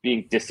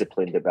being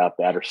disciplined about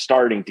that, or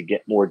starting to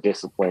get more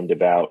disciplined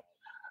about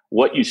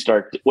what you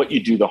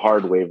do the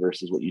hard way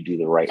versus what you do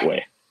the right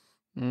way.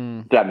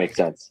 Does that make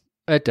sense?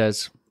 It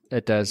does.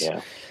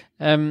 Yeah.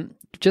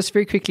 Just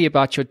very quickly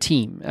about your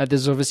team.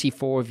 There's obviously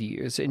 4 of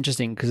you. It's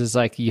interesting because it's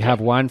like you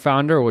have one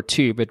founder or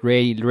 2, but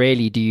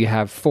rarely do you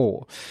have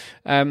 4.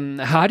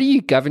 How do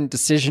you govern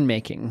decision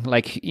making?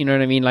 Like, you know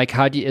what I mean? Like,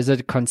 is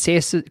it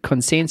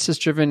consensus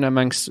driven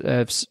amongst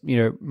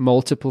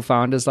multiple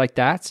founders like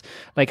that?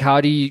 Like, how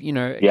do you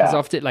because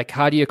often, like,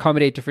 how do you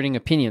accommodate differing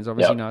opinions?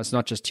 Obviously, no, it's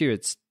not just 2;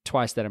 it's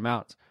twice that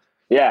amount.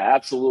 Yeah,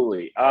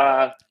 absolutely.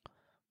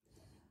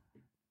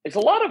 It's a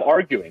lot of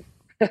arguing.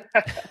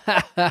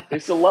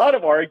 It's a lot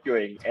of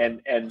arguing,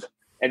 and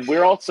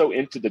we're all so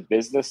into the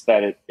business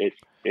that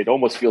it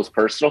almost feels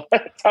personal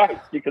at times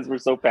because we're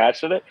so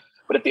passionate.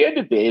 But at the end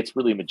of the day, it's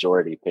really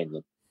majority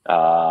opinion.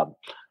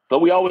 But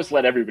we always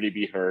let everybody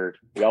be heard.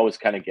 We always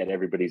kind of get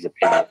everybody's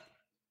opinion.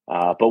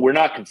 But we're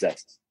not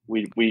consensus.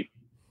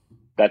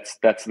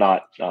 That's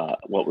not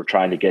what we're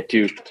trying to get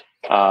to.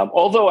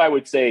 Although I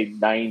would say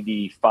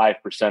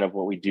 95% of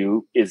what we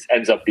do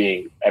ends up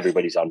being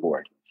everybody's on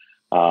board.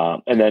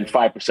 And then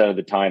 5% of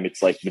the time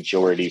it's like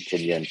majority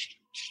opinion.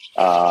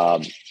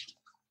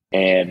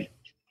 And,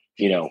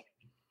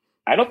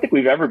 I don't think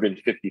we've ever been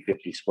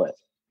 50-50 split.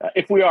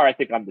 If we are, I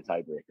think I'm the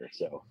tiebreaker.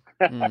 So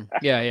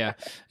yeah.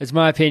 It's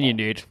my opinion,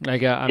 dude.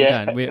 Like I'm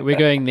done. We're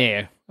going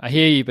there. I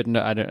hear you, but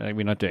no, I don't.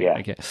 We're not doing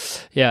it. Okay.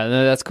 Yeah,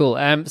 no, that's cool.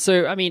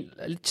 So I mean,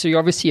 so you're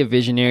obviously a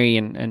visionary,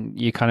 and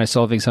you're kind of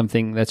solving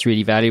something that's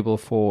really valuable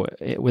for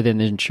within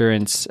the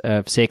insurance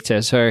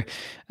sector. So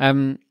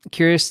I'm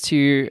curious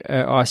to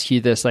ask you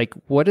this: like,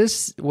 what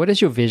is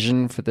your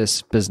vision for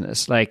this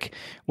business? Like,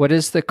 what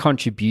is the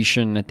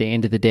contribution at the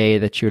end of the day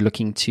that you're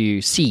looking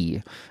to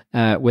see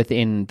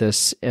within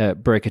this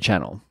broker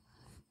channel?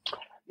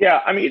 Yeah,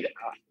 I mean,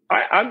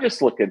 I'm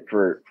just looking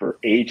for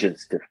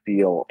agents to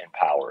feel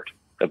empowered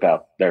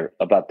about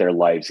their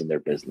lives and their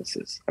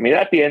businesses. I mean,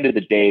 at the end of the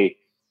day,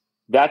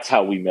 that's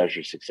how we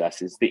measure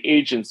success. Is the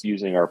agents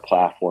using our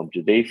platform,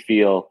 do they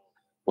feel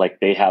like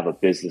they have a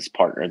business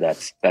partner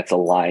that's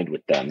aligned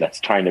with them,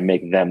 that's trying to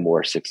make them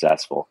more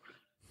successful?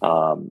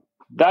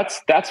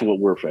 That's what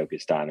we're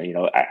focused on.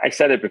 I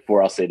said it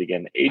before, I'll say it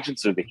again.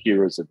 Agents are the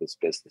heroes of this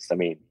business. I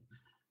mean,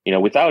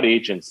 without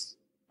agents,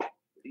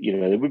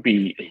 there would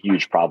be a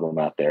huge problem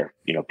out there.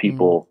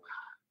 People,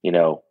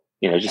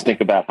 just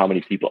think about how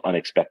many people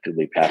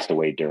unexpectedly passed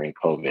away during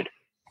COVID,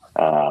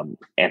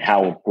 and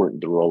how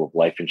important the role of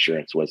life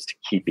insurance was to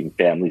keeping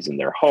families in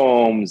their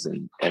homes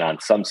and on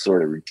some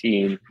sort of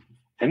routine.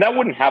 And that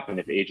wouldn't happen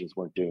if agents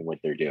weren't doing what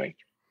they're doing.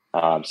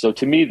 So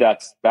to me,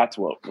 that's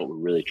what we're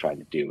really trying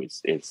to do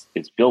is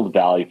build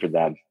value for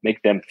them,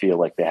 make them feel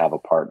like they have a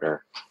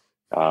partner.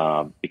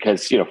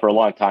 Because, for a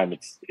long time,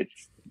 it's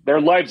their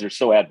lives are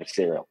so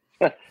adversarial.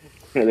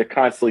 They're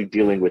constantly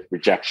dealing with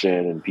rejection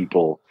and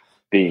people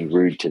being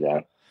rude to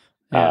them.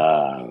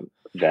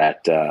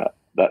 That's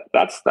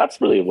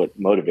really what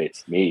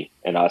motivates me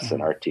and us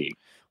and our team.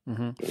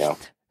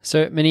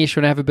 So Manish,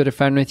 want to have a bit of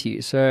fun with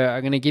you. So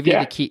I'm going to give you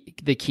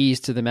the keys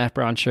to the Matt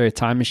Brown Show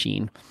time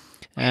machine.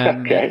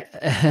 Okay.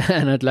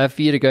 And I'd love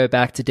for you to go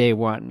back to day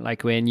one,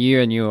 like when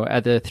you and your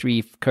other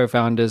 3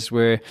 co-founders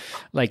were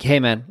like, "Hey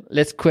man,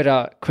 let's quit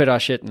our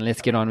shit and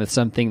let's get on with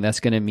something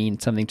that's going to mean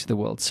something to the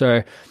world."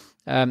 So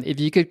if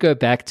you could go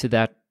back to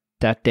that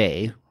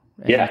day,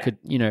 and you could,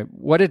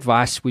 what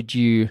advice would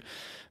you,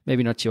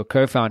 maybe not to your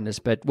co-founders,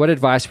 but what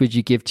advice would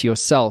you give to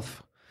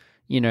yourself,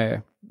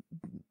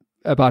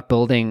 about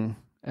building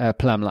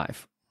Plum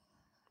Life?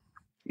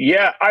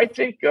 Yeah, I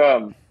think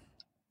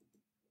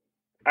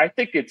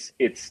it's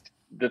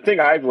the thing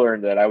I've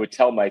learned that I would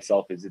tell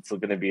myself is it's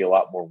going to be a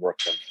lot more work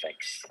than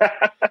thinks,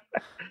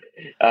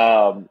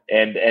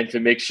 and to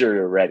make sure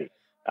you're ready,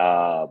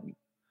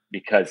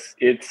 because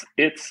it's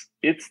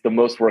the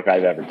most work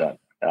I've ever done,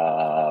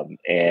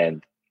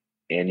 and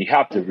you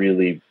have to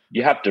really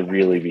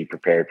be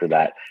prepared for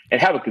that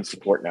and have a good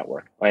support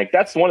network. Like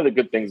that's one of the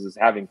good things is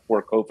having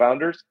 4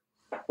 co-founders.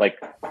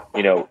 Like,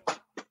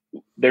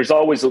 there's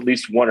always at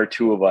least 1 or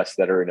 2 of us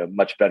that are in a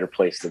much better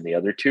place than the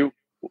other 2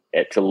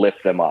 to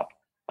lift them up.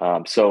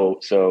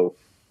 So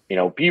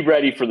be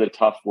ready for the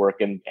tough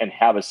work and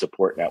have a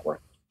support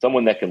network,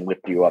 someone that can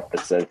lift you up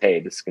that says,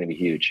 "Hey, this is going to be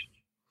huge.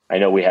 I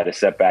know we had a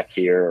setback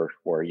here,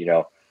 or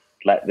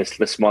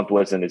this month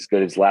wasn't as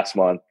good as last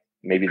month.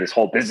 Maybe this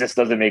whole business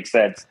doesn't make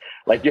sense."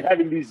 Like you're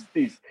having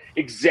these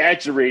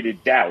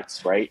exaggerated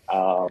doubts, right?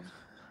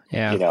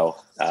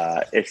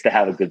 It's to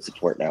have a good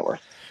support network.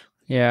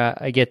 Yeah,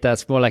 I get that.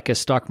 It's more like a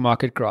stock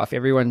market graph.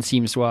 Everyone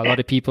seems a lot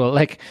of people,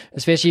 like,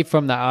 especially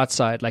from the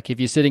outside, like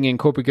if you're sitting in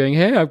corporate going,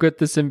 "Hey, I've got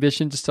this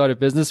ambition to start a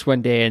business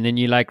one day," and then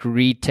you like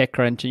read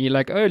TechCrunch and you're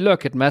like, "Oh,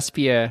 look, it must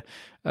be a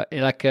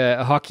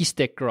hockey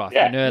stick graph."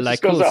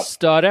 Like, cool,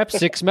 startup,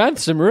 6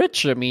 months, I'm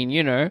rich. I mean,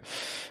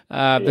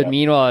 but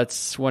meanwhile,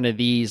 it's one of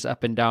these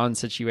up and down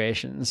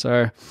situations.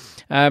 So,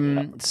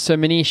 so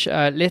Manish,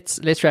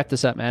 let's wrap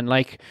this up, man.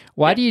 Like,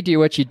 why do you do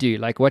what you do?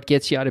 Like, what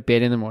gets you out of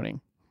bed in the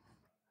morning?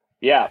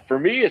 Yeah, for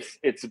me,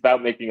 it's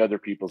about making other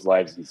people's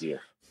lives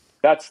easier.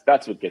 That's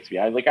what gets me.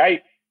 I'm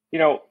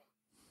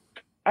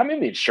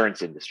in the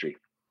insurance industry,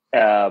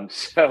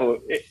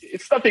 so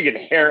it's nothing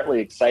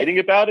inherently exciting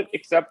about it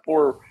except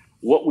for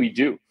what we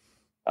do,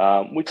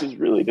 which is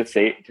really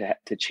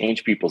to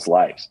change people's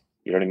lives.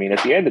 You know what I mean?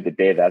 At the end of the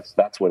day,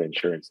 that's what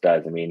insurance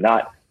does. I mean,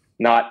 not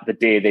the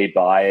day they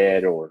buy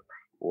it or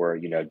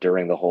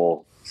during the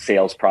whole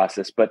sales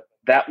process, but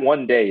that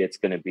one day it's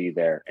going to be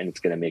there and it's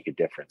going to make a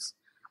difference.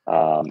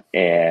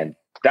 And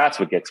that's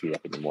what gets me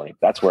up in the morning.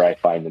 That's where I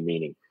find the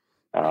meaning.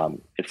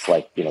 It's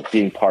like,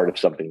 being part of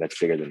something that's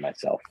bigger than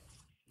myself.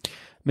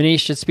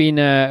 Manish, it's been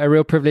a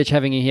real privilege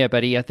having you here,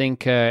 buddy. I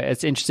think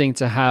it's interesting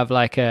to have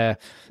like an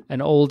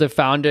older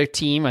founder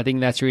team. I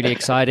think that's really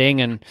exciting.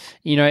 And,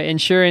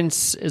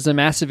 insurance is a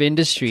massive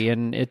industry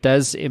and it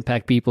does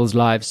impact people's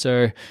lives.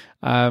 So,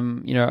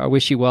 I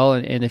wish you well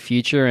in the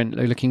future and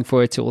looking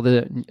forward to all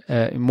the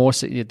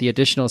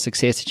additional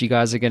success that you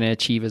guys are going to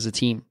achieve as a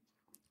team.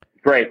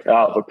 Great.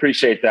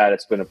 Appreciate that.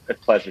 It's been a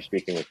pleasure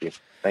speaking with you.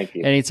 Thank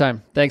you.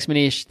 Anytime. Thanks,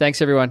 Manish. Thanks,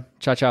 everyone.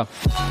 Ciao, ciao.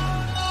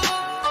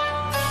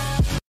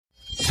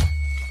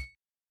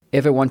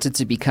 Ever wanted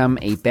to become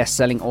a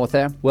best-selling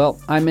author? Well,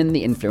 I'm in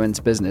the influence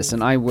business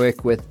and I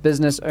work with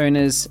business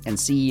owners and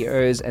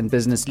CEOs and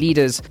business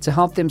leaders to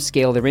help them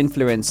scale their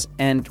influence.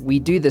 And we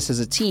do this as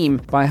a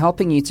team by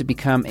helping you to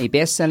become a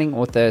best-selling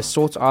author,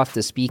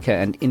 sought-after speaker,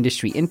 and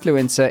industry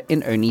influencer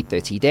in only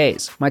 30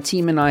 days. My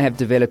team and I have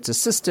developed a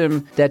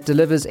system that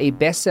delivers a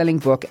best-selling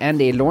book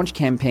and a launch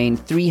campaign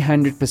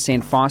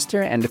 300%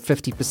 faster and at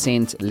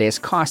 50% less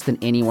cost than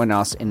anyone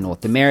else in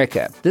North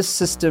America. This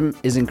system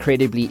is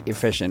incredibly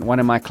efficient. One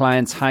of my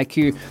clients,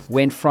 Haiku,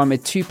 went from a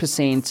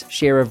 2%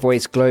 share of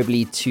voice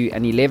globally to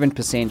an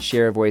 11%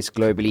 share of voice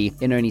globally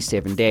in only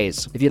 7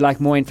 days. If you'd like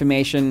more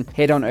information,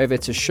 head on over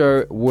to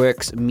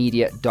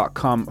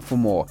showworksmedia.com for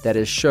more. That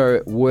is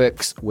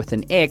showworks with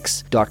an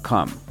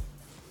X.com.